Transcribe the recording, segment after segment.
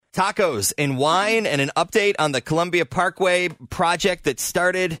Tacos and wine and an update on the Columbia Parkway project that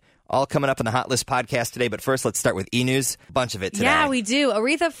started. All coming up on the Hot List podcast today. But first, let's start with e-news. A bunch of it today. Yeah, we do.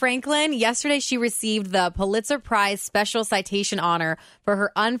 Aretha Franklin, yesterday she received the Pulitzer Prize Special Citation Honor for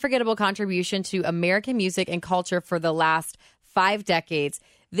her unforgettable contribution to American music and culture for the last 5 decades.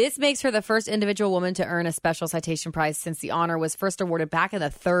 This makes her the first individual woman to earn a special citation prize since the honor was first awarded back in the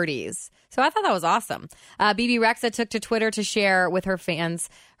 30s. So I thought that was awesome. BB Rexa took to Twitter to share with her fans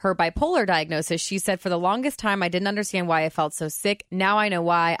her bipolar diagnosis. She said, "For the longest time, I didn't understand why I felt so sick. Now I know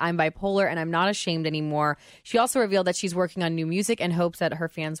why. I'm bipolar and I'm not ashamed anymore." She also revealed that she's working on new music and hopes that her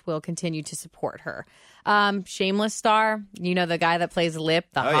fans will continue to support her. Shameless star, you know, the guy that plays Lip,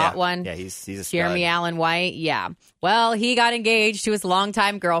 the hot one. Yeah, he's a stud. Jeremy Allen White. Yeah. Well, he got engaged to his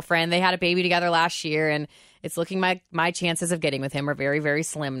longtime girlfriend. They had a baby together last year, and it's looking my chances of getting with him are very, very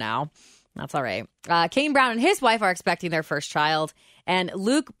slim now. That's all right. Kane Brown and his wife are expecting their first child. And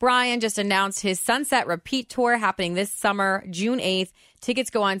Luke Bryan just announced his Sunset Repeat Tour happening this summer, June 8th. Tickets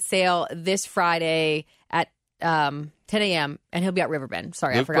go on sale this Friday at 10 a.m. And he'll be at Riverbend.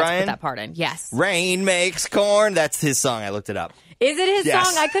 Sorry, Luke I forgot Bryan? to put that part in. Yes. Rain makes corn. That's his song. I looked it up. Is it his Yes.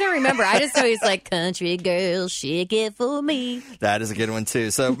 song? I couldn't remember. I just know he's like, "Country girl, shake it for me." That is a good one,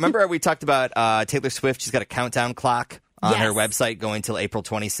 too. So remember we talked about Taylor Swift? She's got a countdown clock on her website going till April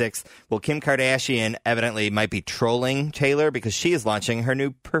 26th. Well, Kim Kardashian evidently might be trolling Taylor because she is launching her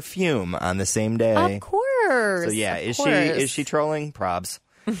new perfume on the same day. Of course. So yeah, Of is course. she trolling? Probs.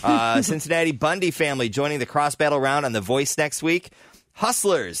 Cincinnati Bundy family joining the cross battle round on The Voice next week.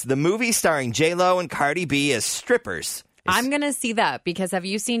 Hustlers, the movie starring J-Lo and Cardi B as strippers. I'm going to see that because have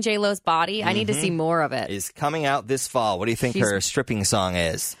you seen J-Lo's body? I need to see more of it. Is coming out this fall. What do you think her stripping song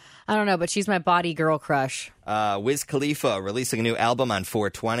is? I don't know, but she's my body girl crush. Wiz Khalifa releasing a new album on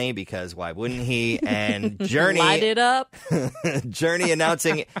 420 because why wouldn't he? And Journey, Light it up. Journey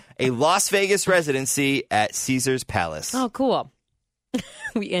announcing a Las Vegas residency at Caesar's Palace. Oh, cool.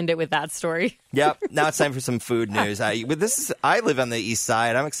 We end it with that story. Yep. Now it's time for some food news. I live on the east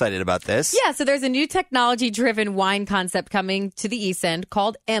side. I'm excited about this. Yeah, so there's a new technology-driven wine concept coming to the East End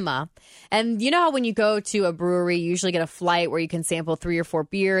called Emma. And you know how when you go to a brewery, you usually get a flight where you can sample 3 or 4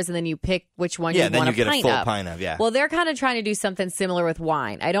 beers, and then you pick which one you want a pint of. Yeah, then you get a full pint of, yeah. Well, they're kind of trying to do something similar with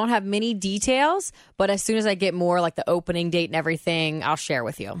wine. I don't have many details, but as soon as I get more, like the opening date and everything, I'll share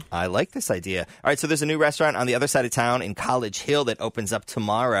with you. I like this idea. All right, so there's a new restaurant on the other side of town in College Hill that opens up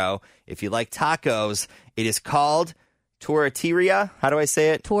tomorrow. If you like tacos, it is called Tortilleria. How do I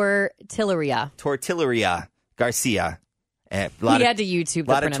say it? Tortilleria Garcia. We had to YouTube the pronunciation.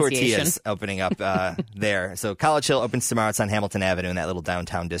 A lot of pronunciation. tortillas opening up there. So College Hill opens tomorrow. It's on Hamilton Avenue in that little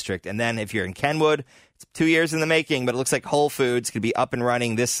downtown district. And then if you're in Kenwood, it's 2 years in the making, but it looks like Whole Foods could be up and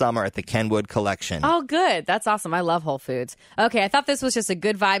running this summer at the Kenwood Collection. Oh, good. That's awesome. I love Whole Foods. Okay, I thought this was just a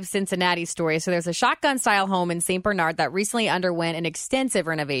good vibe Cincinnati story. So there's a shotgun-style home in St. Bernard that recently underwent an extensive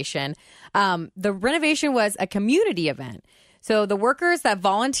renovation. The renovation was a community event. So the workers that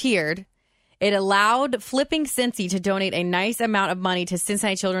volunteered, it allowed Flipping Cincy to donate a nice amount of money to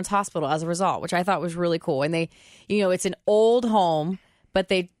Cincinnati Children's Hospital as a result, which I thought was really cool. And they, it's an old home, but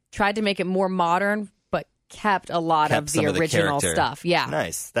they tried to make it more modern, but kept a lot of the original stuff. Yeah.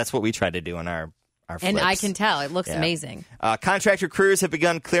 Nice. That's what we tried to do in our flips. And I can tell. It looks amazing. Contractor crews have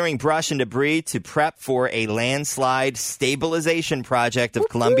begun clearing brush and debris to prep for a landslide stabilization project of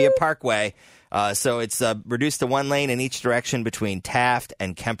Columbia Parkway. So it's reduced to 1 lane in each direction between Taft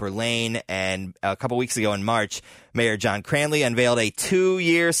and Kemper Lane. And a couple weeks ago in March, Mayor John Cranley unveiled a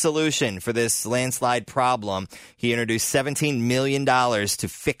 2-year solution for this landslide problem. He introduced $17 million to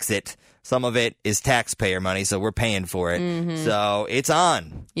fix it. Some of it is taxpayer money, so we're paying for it. Mm-hmm. So it's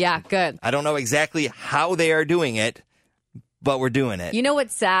on. Yeah, good. I don't know exactly how they are doing it, but we're doing it. You know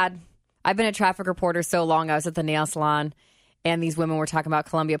what's sad? I've been a traffic reporter so long. I was at the nail salon. And these women were talking about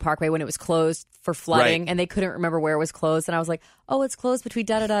Columbia Parkway when it was closed for flooding, and they couldn't remember where it was closed. And I was like, "Oh, it's closed between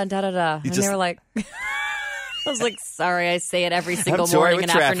da-da-da and da-da-da." And they were like, I was like, "Sorry, I say it every single morning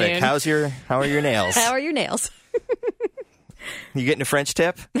and traffic. afternoon." How are your nails? How are your nails? You getting a French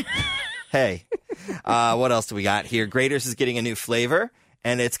tip? Hey. What else do we got here? Graeter's is getting a new flavor,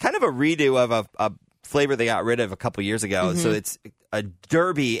 and it's kind of a redo of a flavor they got rid of a couple years ago. Mm-hmm. So it's a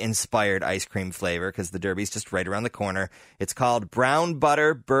Derby-inspired ice cream flavor because the Derby's just right around the corner. It's called Brown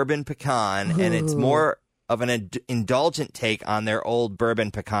Butter Bourbon Pecan, and it's more of an indulgent take on their old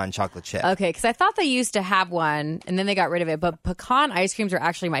bourbon pecan chocolate chip. Okay, because I thought they used to have one, and then they got rid of it. But pecan ice creams are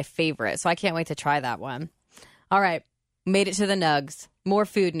actually my favorite, so I can't wait to try that one. All right. Made it to the Nugs. More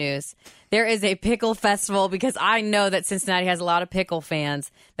food news. There is a pickle festival because I know that Cincinnati has a lot of pickle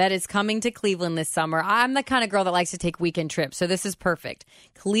fans that is coming to Cleveland this summer. I'm the kind of girl that likes to take weekend trips, so this is perfect.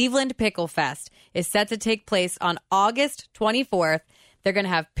 Cleveland Pickle Fest is set to take place on August 24th. They're going to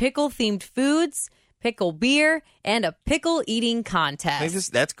have pickle-themed foods, pickle beer, and a pickle eating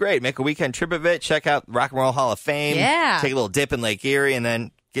contest. That's great. Make a weekend trip of it. Check out Rock and Roll Hall of Fame. Yeah. Take a little dip in Lake Erie and then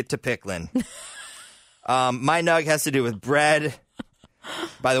get to pickling. My nug has to do with bread.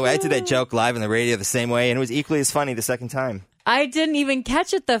 By the way, I did that joke live on the radio the same way, and it was equally as funny the second time. I didn't even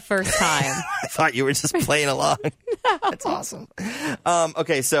catch it the first time. I thought you were just playing along. No. That's awesome.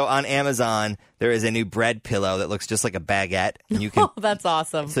 Okay, so on Amazon, there is a new bread pillow that looks just like a baguette. And you can, oh, that's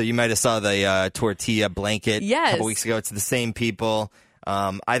awesome. So you might have saw the tortilla blanket yes. a couple weeks ago. It's the same people.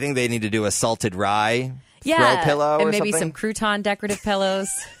 I think they need to do a salted rye throw pillow and or maybe something. some crouton decorative pillows.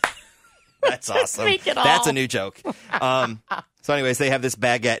 That's awesome. Make it all. That's a new joke. So anyways, they have this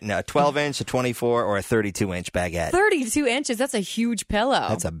baguette in a 12-inch, a 24, or a 32-inch baguette. 32 inches. That's a huge pillow.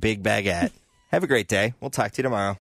 That's a big baguette. Have a great day. We'll talk to you tomorrow.